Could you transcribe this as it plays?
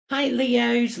Hi,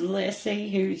 Leos. Let's see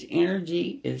whose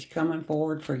energy is coming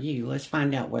forward for you. Let's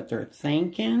find out what they're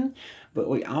thinking, but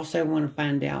we also want to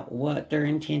find out what their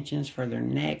intentions for their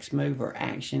next move or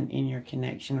action in your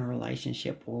connection or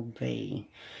relationship will be.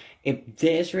 If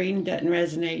this reading doesn't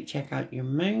resonate, check out your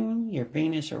moon, your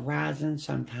Venus, or rising.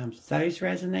 Sometimes those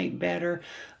resonate better.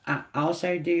 I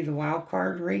also do the wild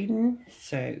card reading,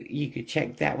 so you could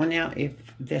check that one out if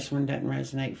this one doesn't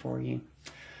resonate for you.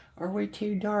 Are we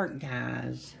too dark,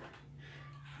 guys?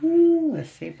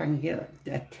 Let's see if I can get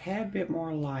a tad bit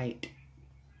more light.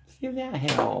 See if that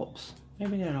helps.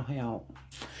 Maybe that'll help.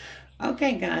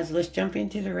 Okay, guys, let's jump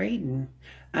into the reading.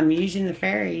 I'm using the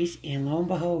fairies, and lo and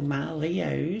behold, my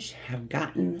Leos have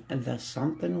gotten the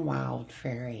Something Wild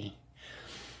fairy.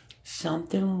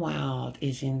 Something wild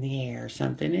is in the air.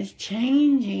 Something is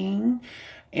changing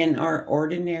in our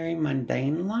ordinary,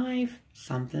 mundane life.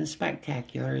 Something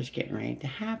spectacular is getting ready to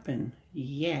happen.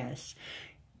 Yes.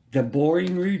 The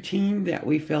boring routine that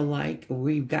we feel like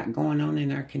we've got going on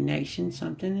in our connection,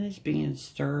 something is being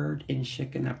stirred and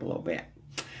shaken up a little bit.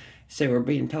 So we're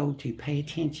being told to pay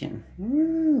attention.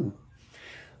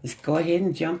 Let's go ahead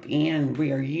and jump in.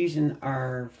 We are using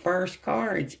our first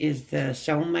cards is the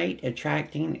soulmate,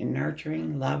 attracting and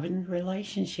nurturing loving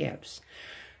relationships.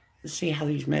 Let's see how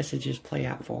these messages play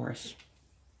out for us.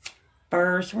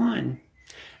 First one,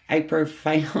 a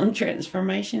profound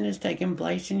transformation is taking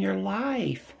place in your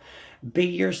life. Be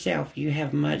yourself. You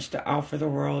have much to offer the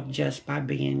world just by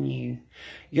being you.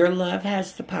 Your love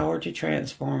has the power to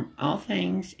transform all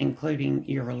things, including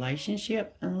your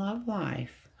relationship and love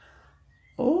life.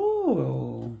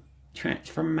 Oh,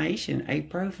 transformation, a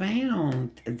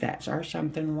profound. That's our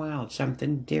something wild.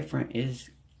 Something different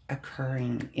is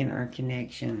occurring in our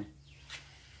connection.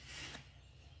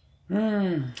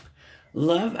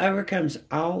 Love overcomes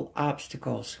all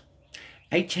obstacles.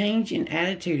 A change in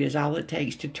attitude is all it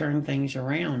takes to turn things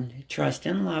around. Trust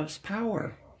in love's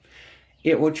power.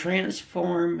 It will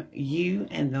transform you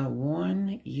and the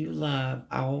one you love.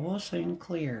 All will soon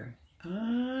clear.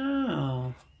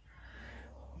 Oh,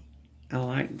 I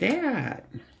like that.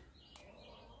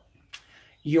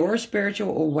 Your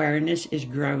spiritual awareness is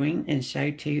growing, and so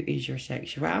too is your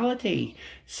sexuality.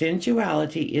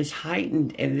 Sensuality is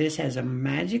heightened, and this has a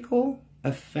magical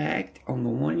effect on the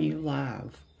one you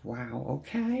love. Wow,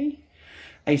 okay.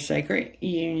 A sacred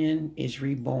union is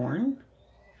reborn.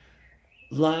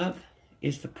 Love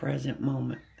is the present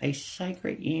moment. A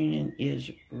sacred union is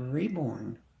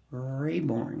reborn.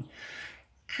 Reborn.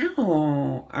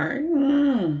 Oh,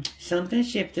 something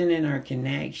shifting in our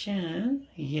connection.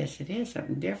 Yes, it is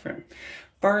something different.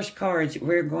 First cards,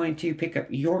 we're going to pick up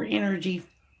your energy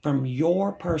from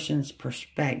your person's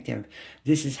perspective.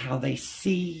 This is how they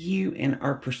see you and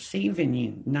are perceiving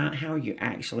you, not how you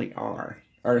actually are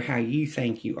or how you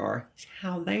think you are. It's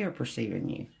how they are perceiving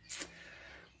you.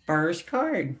 First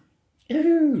card.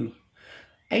 Ooh,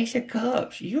 Ace of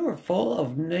Cups. You are full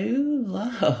of new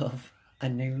love. A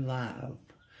new love.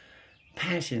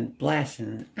 Passion,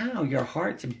 blessing. Oh, your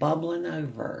heart's bubbling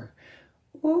over.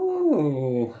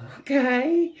 Ooh,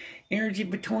 okay. Energy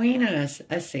between us,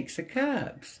 a Six of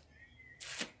Cups.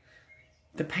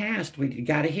 The past, we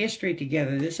got a history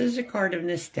together. This is a card of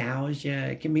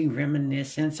nostalgia. It can be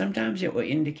reminiscent. Sometimes it will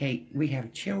indicate we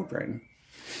have children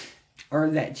or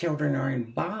that children are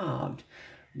involved.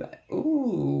 But,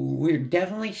 ooh, we're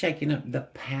definitely shaking up the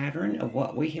pattern of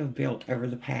what we have built over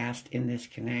the past in this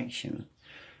connection.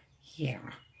 Yeah.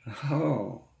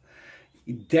 Oh,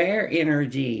 their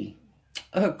energy.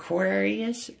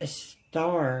 Aquarius, a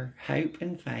star, hope,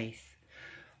 and faith.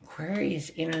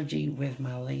 Aquarius energy with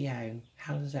my Leo.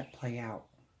 How does that play out?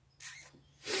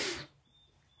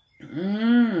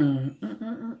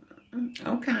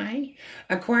 Okay.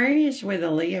 Aquarius with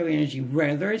a Leo energy,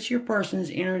 whether it's your person's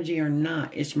energy or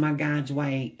not, it's my guide's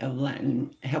way of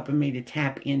helping me to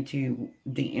tap into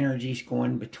the energies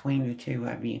going between the two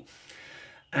of you.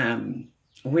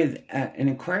 With an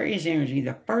Aquarius energy,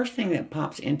 the first thing that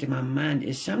pops into my mind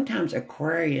is sometimes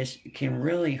Aquarius can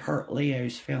really hurt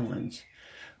Leo's feelings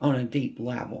on a deep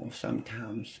level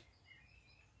sometimes.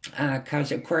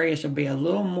 Because Aquarius will be a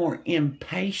little more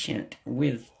impatient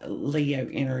with Leo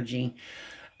energy.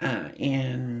 They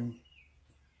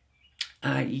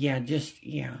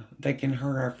can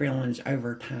hurt our feelings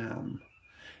over time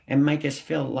and make us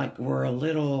feel like we're a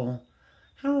little,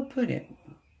 how do I put it?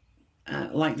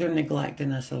 Like they're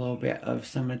neglecting us a little bit of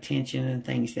some attention and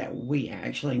things that we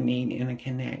actually need in a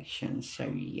connection. So,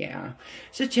 yeah,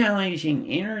 it's a challenging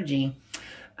energy.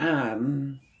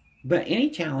 But any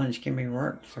challenge can be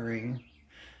worked through.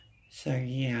 So,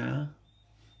 yeah.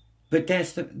 But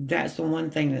that's the one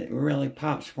thing that really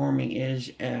pops for me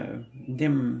is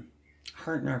them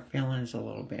hurting our feelings a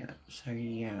little bit. So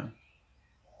yeah,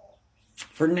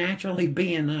 for naturally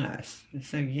being us.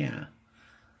 So yeah.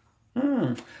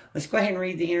 Let's go ahead and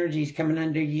read the energies coming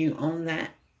under you on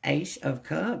that Ace of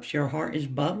Cups. Your heart is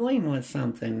bubbling with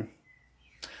something.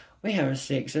 We have a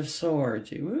Six of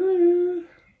Swords. Woo,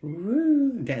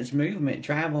 woo. That's movement,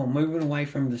 travel, moving away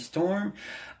from the storm.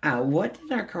 What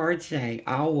did our card say?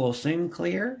 All will soon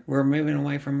clear. We're moving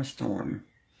away from a storm.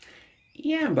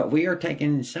 Yeah, but we are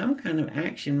taking some kind of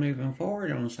action moving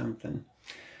forward on something.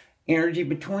 Energy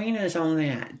between us on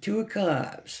that. Two of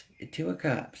Cups. Two of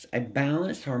Cups. A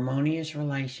balanced, harmonious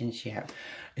relationship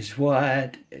is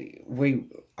what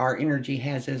our energy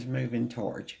has us moving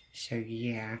towards. So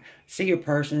yeah. See your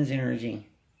person's energy.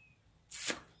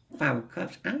 Five of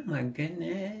Cups. Oh my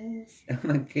goodness. Oh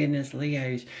my goodness,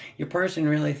 Leos. Your person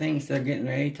really thinks they're getting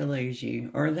ready to lose you.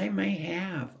 Or they may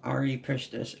have already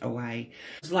pushed us away.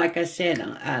 Like I said,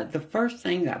 the first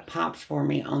thing that pops for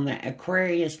me on that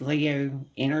Aquarius Leo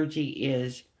energy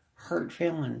is hurt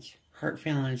feelings. Hurt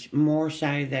feelings. More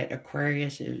so that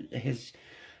Aquarius has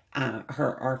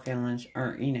hurt our feelings.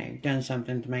 Or, you know, done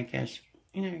something to make us,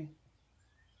 you know,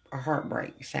 a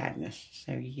heartbreak, sadness.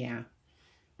 So yeah.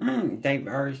 They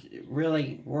are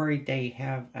really worried they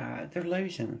have, they're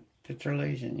losing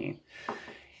you.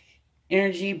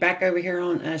 Energy back over here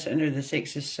on us under the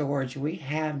Six of Swords. We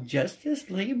have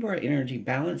Justice Libra energy,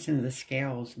 balancing the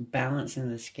scales,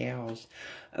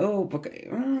 Oh,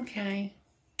 okay.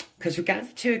 Because we got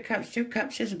the Two of Cups. Two of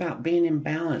Cups is about being in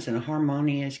balance and a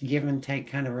harmonious give and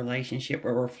take kind of relationship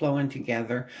where we're flowing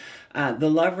together. The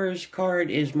Lover's card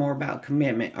is more about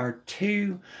commitment. Our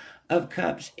Two of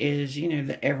Cups is, you know,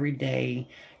 the everyday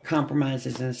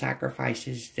compromises and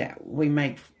sacrifices that we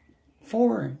make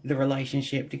for the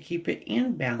relationship to keep it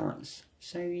in balance.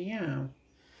 So, yeah.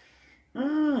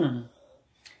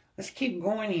 Let's keep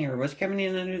going here. What's coming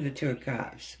in under the Two of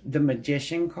Cups? The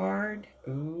Magician card.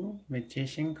 Ooh,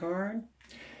 Magician card.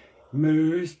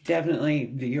 Moves. Definitely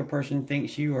your person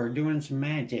thinks you are doing some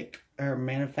magic or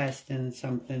manifesting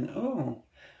something. Oh.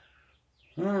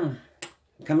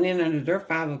 Coming in under their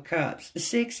Five of Cups.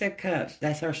 Six of Cups.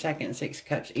 That's our second Six of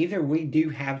Cups. Either we do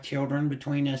have children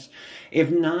between us. If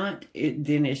not,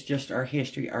 then it's just our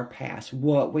history, our past.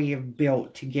 What we have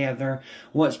built together.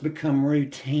 What's become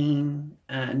routine,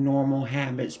 normal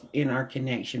habits in our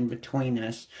connection between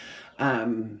us.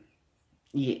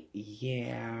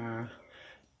 Yeah.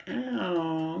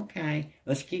 Oh, okay.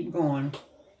 Let's keep going.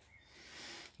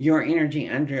 Your energy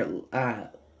under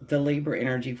the Libra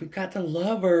energy. We've got the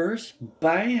Lovers.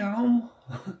 Bam.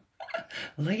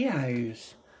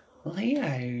 Leos.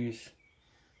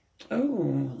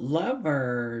 Oh,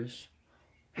 Lovers.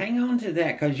 Hang on to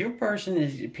that, because your person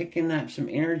is picking up some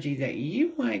energy that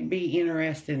you might be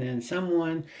interested in.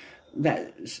 Someone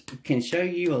that can show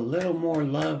you a little more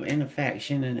love and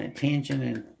affection and attention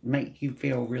and make you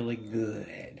feel really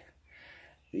good.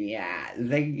 Yeah,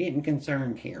 they're getting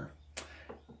concerned here.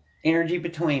 Energy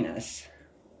between us.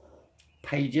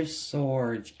 Page of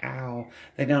Swords. Ow.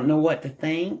 They don't know what to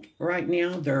think right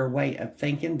now. Their way of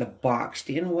thinking, the boxed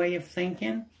in way of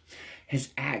thinking, has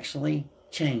actually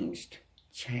changed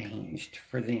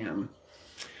for them.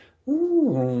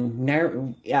 Ooh. Now,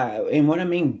 and what I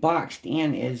mean boxed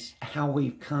in is how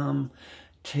we've come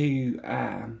to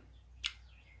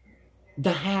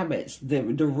the habits, the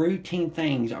routine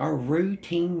things, our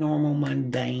routine, normal,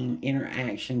 mundane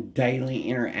interaction, daily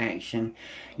interaction.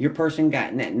 Your person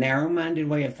got in that narrow-minded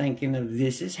way of thinking of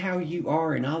this is how you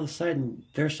are, and all of a sudden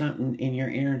there's something in your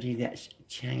energy that's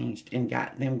changed and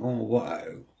got them going,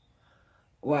 whoa.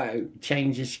 Whoa,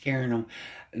 change is scaring them.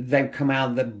 They've come out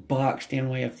of the boxed-in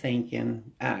way of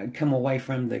thinking, come away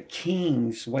from the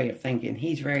king's way of thinking.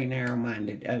 He's very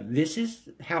narrow-minded. This is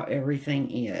how everything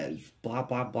is, blah,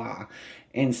 blah, blah,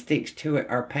 and sticks to it.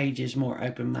 Our page is more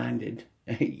open-minded,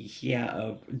 yeah,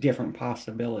 of different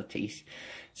possibilities.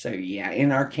 So, yeah,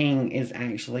 and our king is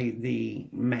actually the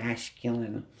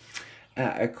masculine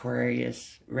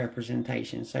Aquarius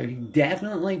representation. So you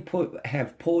definitely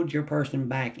have pulled your person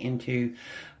back into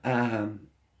a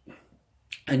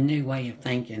new way of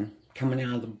thinking, coming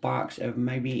out of the box of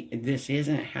maybe this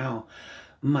isn't how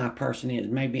my person is.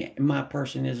 Maybe my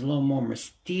person is a little more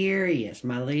mysterious.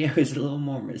 My Leo is a little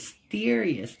more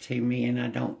mysterious to me, and I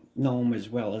don't know them as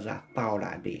well as I thought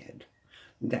I did.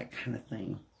 That kind of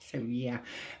thing. So yeah,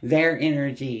 their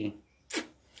energy.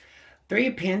 Three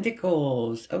of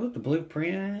Pentacles. Oh, the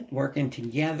blueprint. Working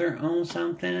together on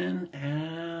something.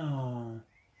 Ow.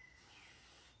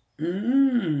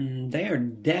 They are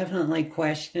definitely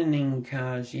questioning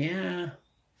because, yeah.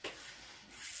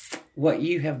 what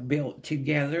you have built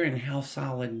together and how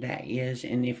solid that is.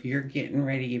 And if you're getting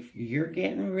ready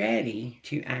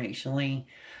to actually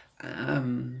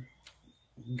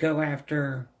go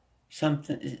after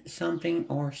something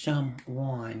or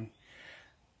someone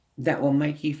that will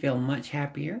make you feel much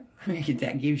happier,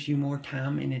 that gives you more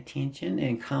time and attention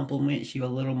and compliments you a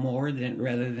little more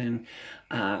rather than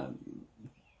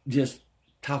just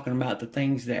talking about the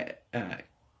things that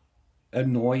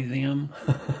annoy them.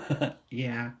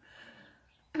 Yeah.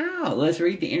 Oh, let's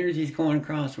read the energies going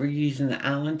across. We're using the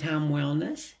Island Time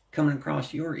Wellness coming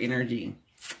across your energy.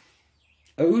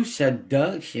 Oh,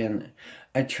 seduction,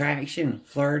 attraction,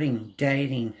 flirting,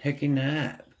 dating, hooking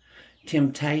up,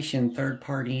 temptation,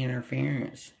 third-party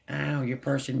interference. Oh, your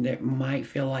person that might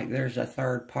feel like there's a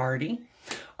third party,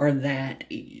 or that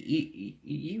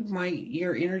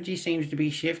your energy seems to be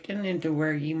shifting into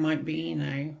where you might be, you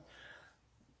know,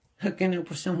 hooking up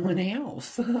with someone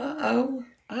else. Uh-oh.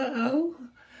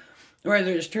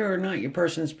 Whether it's true or not, your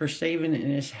person's perceiving it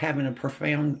and it's having a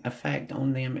profound effect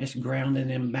on them. It's grounding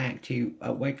them back to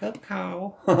a wake-up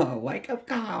call. Wake-up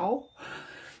call.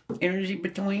 Energy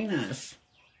between us.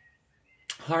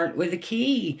 Heart with a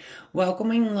key.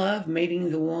 Welcoming love, meeting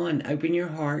the one. Open your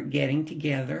heart, getting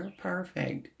together.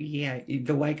 Perfect. Yeah,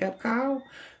 the wake-up call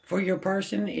for your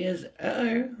person is,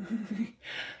 uh-oh.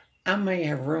 I may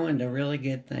have ruined a really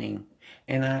good thing.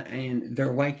 And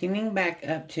they're waking back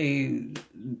up to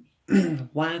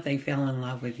why they fell in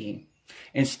love with you,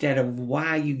 instead of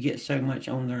why you get so much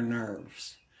on their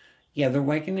nerves. Yeah, they're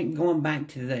going back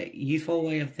to the youthful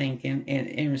way of thinking,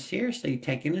 and seriously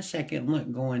taking a second look,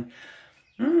 going,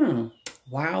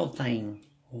 wild thing.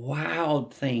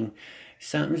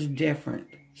 Something's different.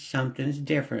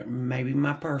 Maybe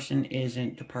my person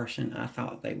isn't the person I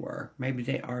thought they were. Maybe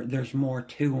they are. There's more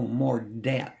to them, more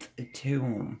depth to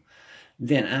them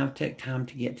than I've took time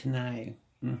to get to know.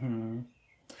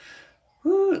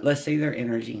 Let's see their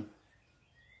energy.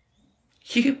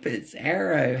 Cupid's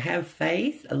arrow. Have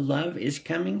faith. Love is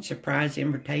coming. Surprise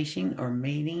invitation or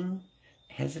meeting.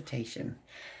 Hesitation.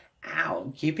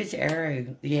 Ow. Cupid's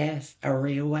arrow. Yes. A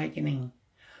reawakening.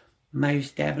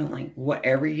 Most definitely.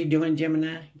 Whatever you're doing,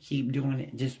 Gemini, keep doing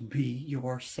it. Just be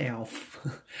yourself.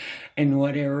 And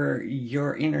whatever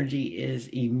your energy is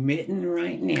emitting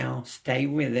right now, stay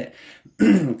with it.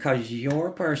 Because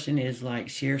your person is like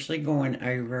seriously going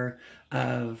over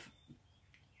of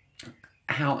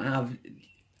how I've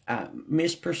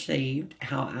misperceived,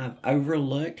 how I've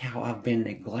overlooked, how I've been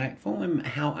neglectful, and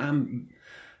how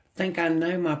think I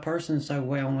know my person so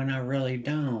well when I really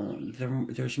don't.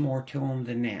 There's more to them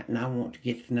than that, and I want to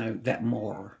get to know that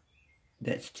more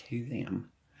that's to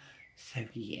them. So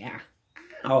yeah.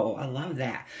 Oh, I love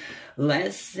that.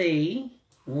 Let's see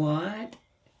what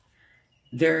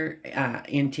their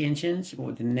intentions,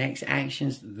 or the next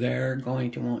actions they're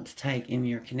going to want to take in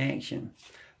your connection.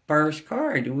 First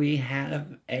card, we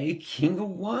have a King of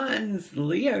Wands,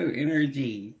 Leo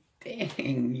energy.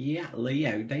 Dang, yeah,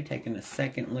 Leo, they taking a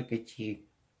second look at you.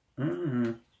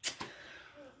 Ooh.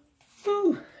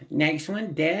 Next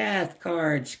one, Death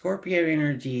card, Scorpio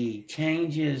energy.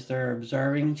 Changes, they're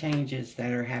observing changes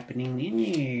that are happening in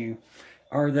you.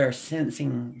 Or they're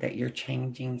sensing that you're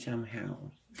changing somehow.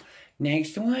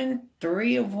 Next one,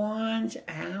 Three of Wands.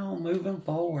 Ow, moving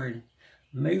forward.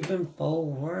 And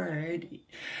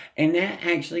that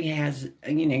actually has,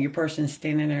 you know, your person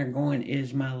standing there going,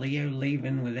 is my Leo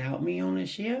leaving without me on the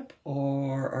ship?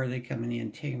 Or are they coming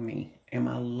in to me? Am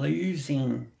I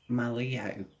losing my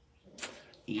Leo?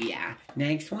 Yeah.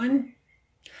 Next one,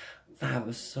 Five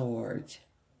of Swords.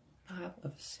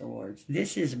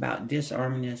 This is about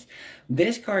disarming us.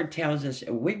 This card tells us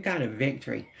we've got a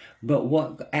victory, but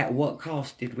at what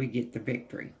cost did we get the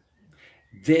victory?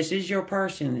 This is your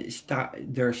person.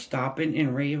 They're stopping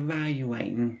and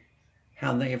reevaluating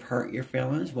how they have hurt your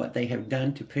feelings, what they have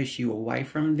done to push you away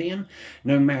from them,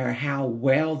 no matter how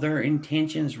well their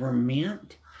intentions were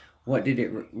meant. How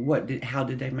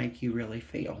did they make you really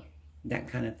feel? That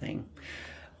kind of thing.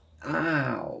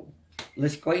 Oh,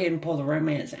 let's go ahead and pull the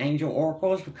Romance Angel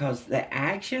Oracles, because the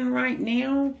action right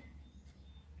now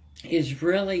is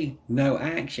really no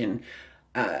action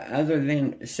other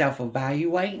than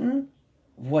self-evaluating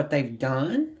what they've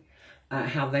done,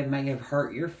 how they may have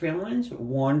hurt your feelings,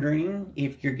 wondering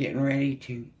if you're getting ready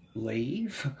to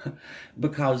leave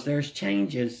because there's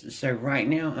changes. So right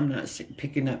now I'm not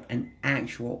picking up an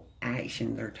actual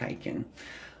action they're taking.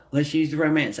 Let's use the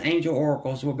Romance Angel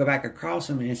Oracles. We'll go back across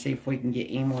them and see if we can get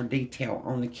any more detail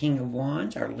on the King of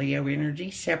Wands, our Leo energy.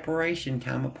 Separation,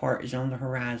 time apart, is on the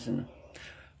horizon.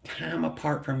 Time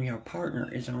apart from your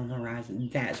partner is on the horizon.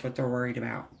 That's what they're worried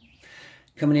about.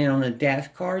 Coming in on the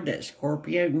Death card, that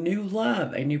Scorpio, new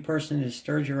love. A new person has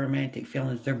stirred your romantic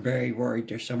feelings. They're very worried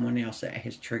there's someone else that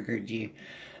has triggered you.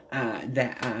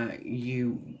 That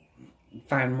you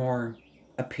find more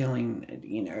appealing,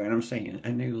 you know what I'm saying,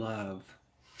 a new love.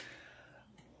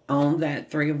 On that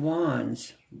Three of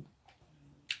Wands,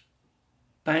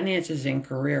 finances and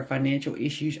career, financial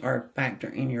issues are a factor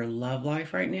in your love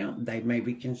life right now. They may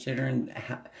be considering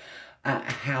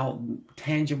how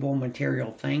tangible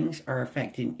material things are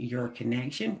affecting your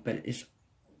connection, but it's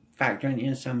factoring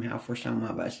in somehow for some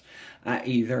of us.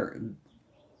 Either,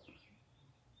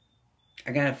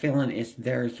 I got a feeling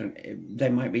they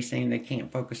might be saying they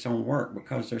can't focus on work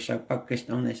because they're so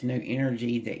focused on this new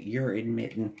energy that you're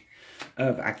admitting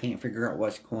of, I can't figure out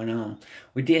what's going on.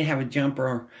 We did have a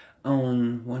jumper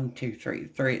on 1, 2,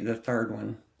 3, the third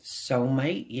one.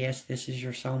 Soulmate. Yes, this is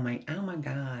your soulmate. Oh my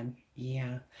God.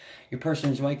 Yeah. Your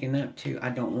person's waking up to, I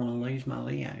don't want to lose my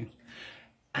Leo.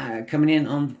 Coming in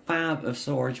on the Five of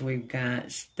Swords, we've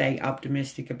got stay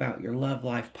optimistic about your love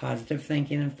life. Positive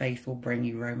thinking and faith will bring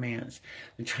you romance.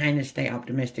 They're trying to stay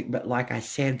optimistic, but like I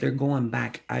said, they're going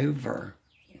back over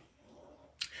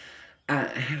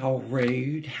how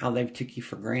rude, how they've took you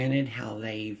for granted, how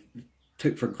they've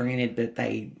took for granted that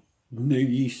they knew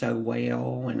you so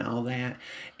well and all that,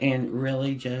 and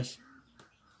really just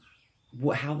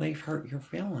how they've hurt your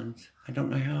feelings. I don't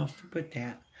know how else to put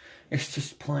that. It's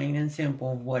just plain and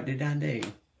simple. What did I do?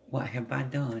 What have I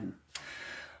done?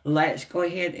 Let's go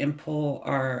ahead and pull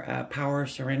our power of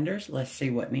surrenders. Let's see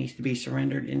what needs to be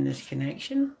surrendered in this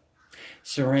connection.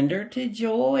 Surrender to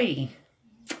joy.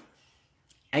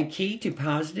 A key to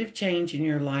positive change in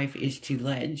your life is to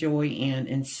let joy in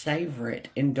and savor it.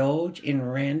 Indulge in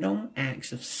random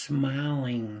acts of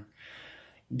smiling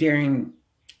during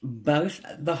both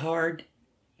the hard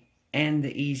and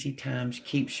the easy times.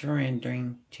 Keep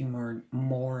surrendering to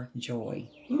more joy.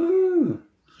 Woo!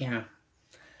 Yeah.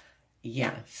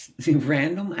 Yes.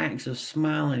 Random acts of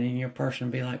smiling, and your person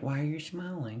will be like, why are you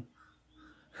smiling?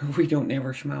 We don't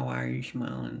never smile. Why are you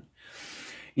smiling?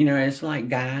 You know, it's like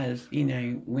guys, you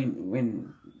know,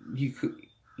 when you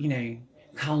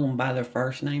call them by their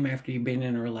first name after you've been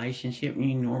in a relationship, and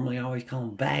you normally always call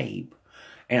them babe.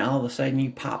 And all of a sudden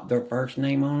you pop their first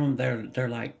name on them, they're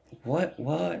like, what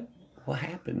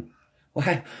happened?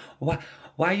 Why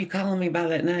are you calling me by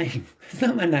that name? It's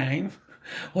not my name.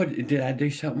 What, did I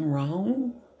do something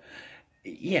wrong?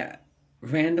 Yeah,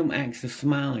 random acts of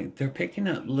smiling. They're picking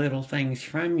up little things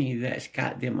from you that's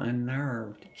got them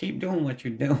unnerved. Keep doing what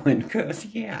you're doing, because,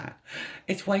 yeah,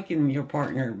 it's waking your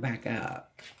partner back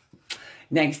up.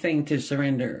 Next thing to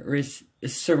surrender is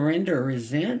surrender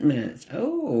resentments.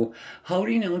 Oh,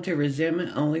 holding on to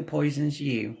resentment only poisons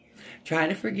you. Try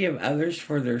to forgive others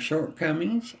for their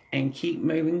shortcomings and keep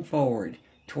moving forward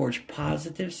towards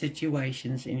positive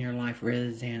situations in your life.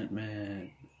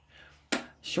 Resentment.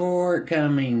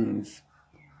 Shortcomings.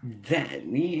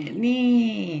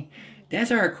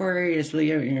 That's our Aquarius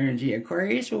Leo energy.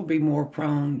 Aquarius will be more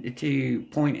prone to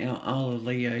point out all of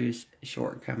Leo's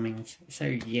shortcomings. So,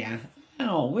 yeah.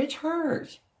 Oh, which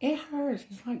hurts. It hurts.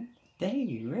 It's like,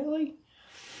 dang, really?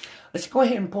 Let's go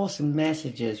ahead and pull some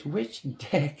messages. Which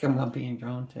deck am I being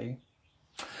drawn to?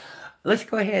 Let's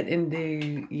go ahead and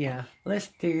do, let's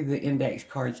do the index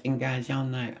cards. And guys, y'all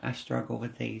know I struggle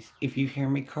with these. If you hear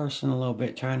me cursing a little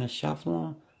bit trying to shuffle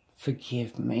them,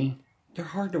 forgive me. They're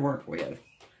hard to work with.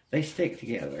 They stick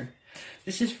together.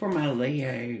 This is for my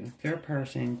Leo, their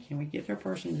person. Can we get their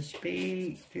person to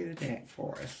speak through the deck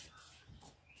for us?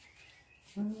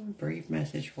 Brief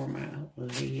message for my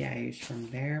Leos from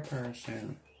their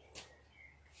person.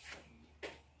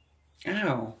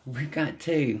 Oh, we've got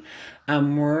two.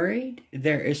 I'm worried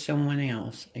there is someone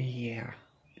else. Yeah,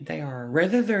 they are.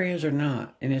 Whether there is or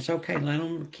not. And it's okay. Let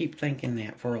them keep thinking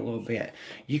that for a little bit.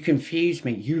 You confuse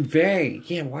me.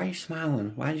 Yeah, why are you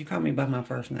smiling? Why did you call me by my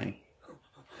first name?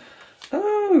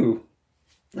 Oh,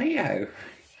 Leo.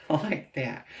 I like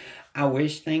that. I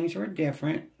wish things were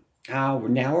different. Now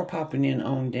we're popping in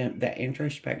on that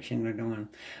introspection we're doing.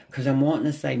 Because I'm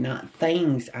wanting to say not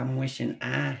things I'm wishing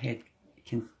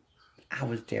I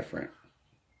was different.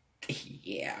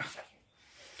 Yeah.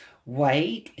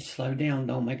 Wait. Slow down.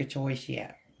 Don't make a choice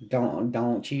yet.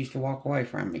 Don't choose to walk away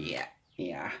from me yet.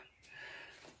 Yeah.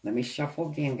 Let me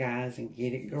shuffle again, guys, and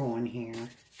get it going here.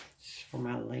 This is for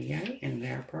my Leo and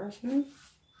their person.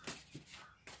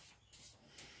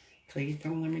 Please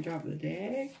don't let me drop the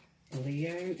deck.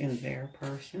 Leo and their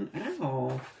person.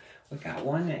 Oh, we got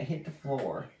one that hit the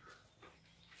floor.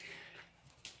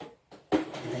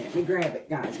 Let me grab it,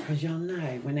 guys, because y'all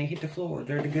know when they hit the floor,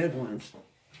 they're the good ones.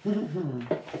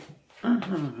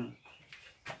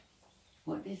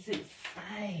 What does it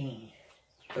say?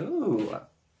 Ooh,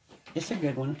 it's a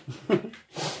good one.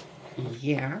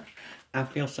 Yeah, I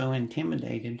feel so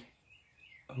intimidated.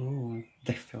 Oh,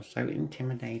 they feel so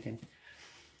intimidated.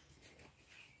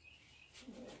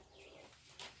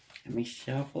 Let me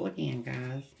shuffle again,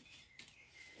 guys.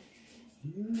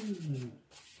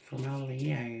 For my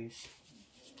Leos.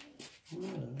 For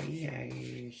my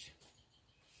Leos.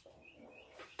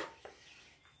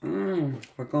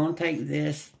 We're going to take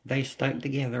this. They stuck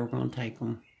together. We're going to take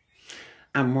them.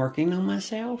 I'm working on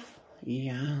myself.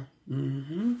 Yeah.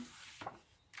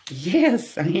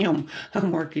 Yes, I am.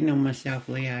 I'm working on myself,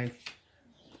 Leo.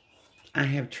 I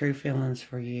have true feelings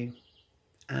for you.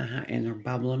 And they're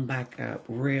bubbling back up.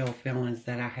 Real feelings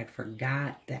that I had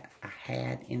forgot that I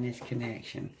had in this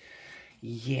connection.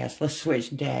 Yes, let's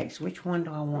switch decks. Which one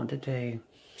do I want to do?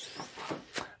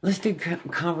 Let's do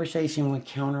conversation with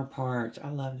counterparts. I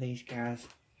love these guys.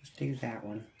 Let's do that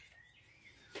one.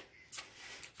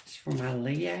 It's for my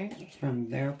Leo,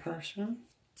 from their person.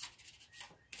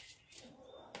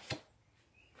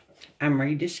 I'm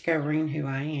rediscovering who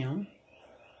I am.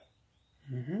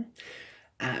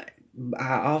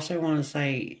 I also want to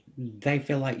say they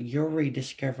feel like you're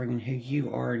rediscovering who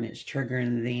you are, and it's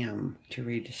triggering them to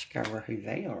rediscover who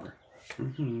they are.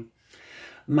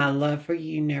 My love for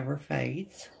you never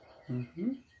fades.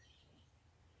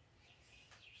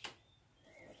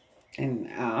 And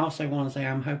I also want to say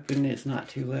I'm hoping it's not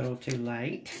too little too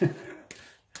late.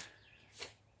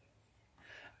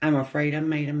 I'm afraid I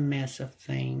made a mess of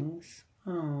things.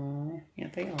 Oh, yeah,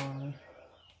 they are.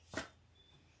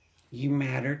 You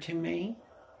matter to me.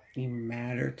 You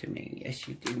matter to me. Yes,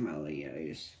 you do, my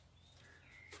Leos.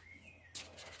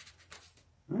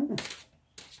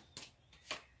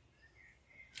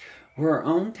 We're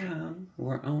on time.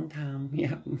 We're on time.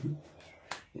 Yep.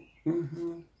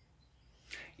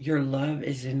 Your love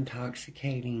is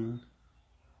intoxicating.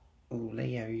 Oh,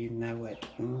 Leo, you know it.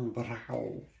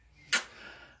 Wow.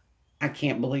 I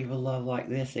can't believe a love like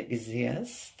this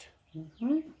exists.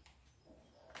 And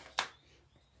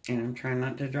I'm trying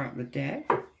not to drop the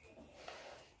deck.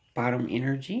 Bottom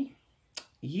energy.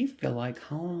 You feel like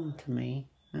home to me.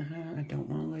 I don't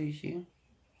want to lose you.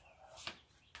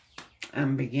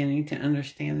 I'm beginning to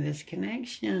understand this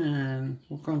connection.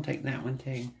 We're going to take that one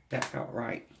too. That felt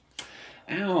right.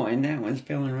 Oh, and that one's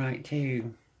feeling right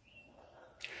too.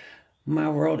 My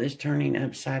world is turning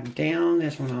upside down.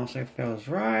 This one also feels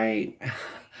right.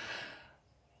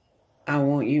 I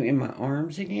want you in my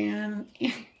arms again.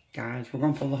 Guys, we're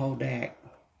going to pull the whole deck.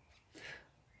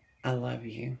 I love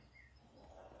you.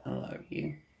 I love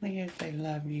you. Yes, they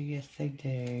love you. Yes, they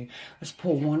do. Let's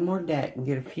pull one more deck and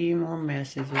get a few more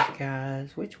messages,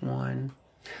 guys. Which one?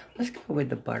 Let's go with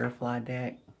the butterfly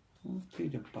deck. Let's do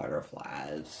the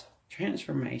butterflies.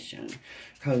 Transformation.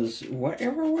 Because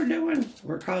whatever we're doing,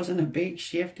 we're causing a big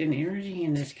shift in energy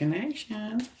in this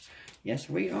connection. Yes,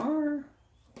 we are.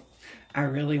 I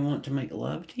really want to make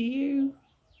love to you.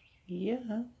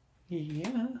 Yeah.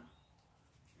 Yeah.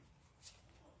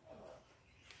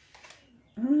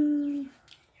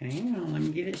 Hang on, let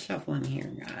me get it shuffling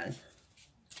here, guys.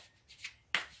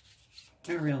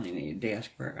 I really need a desk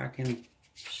where I can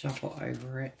shuffle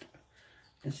over it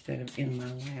instead of in my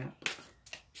lap.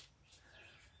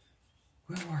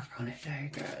 We'll work on it though,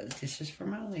 guys. This is for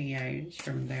my Leos,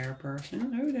 from their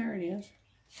person. Oh, there it is.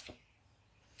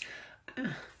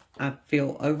 I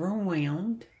feel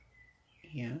overwhelmed.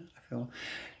 Yeah, I feel...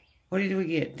 What did we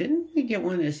get? Didn't we get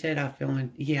one that said I feel...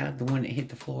 Yeah, the one that hit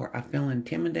the floor. I feel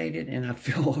intimidated and I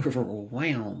feel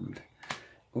overwhelmed.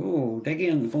 Ooh, they're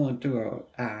going through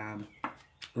a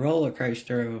roller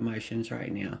coaster of emotions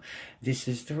right now. This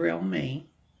is the real me.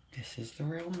 This is the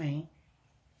real me.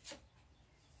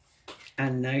 I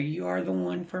know you are the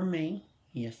one for me.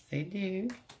 Yes, they do.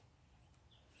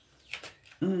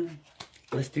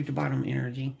 Let's do the bottom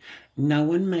energy. No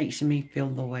one makes me feel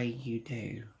the way you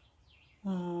do.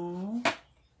 Aww.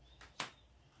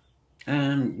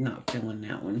 I'm not feeling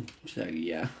that one, so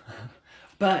yeah.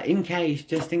 But in case,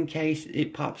 just in case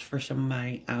it pops for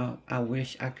somebody, I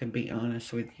wish I could be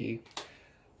honest with you.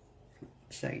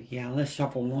 So yeah, let's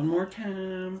shuffle one more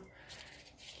time.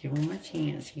 Give them a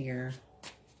chance here.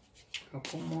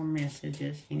 Couple more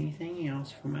messages. Anything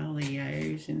else for my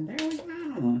Leos? And there we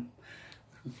go.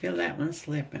 I feel that one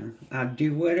slipping. I'll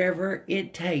do whatever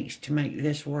it takes to make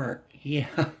this work.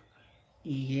 Yeah.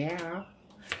 Yeah.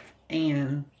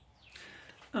 And,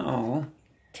 oh,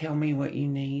 tell me what you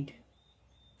need.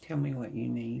 Tell me what you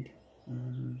need.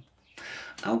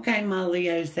 Okay, my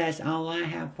Leos, that's all I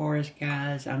have for us,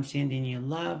 guys. I'm sending you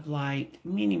love, light,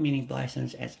 many, many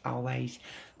blessings as always.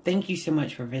 Thank you so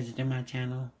much for visiting my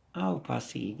channel. I hope I'll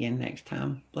see you again next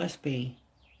time. Bless be.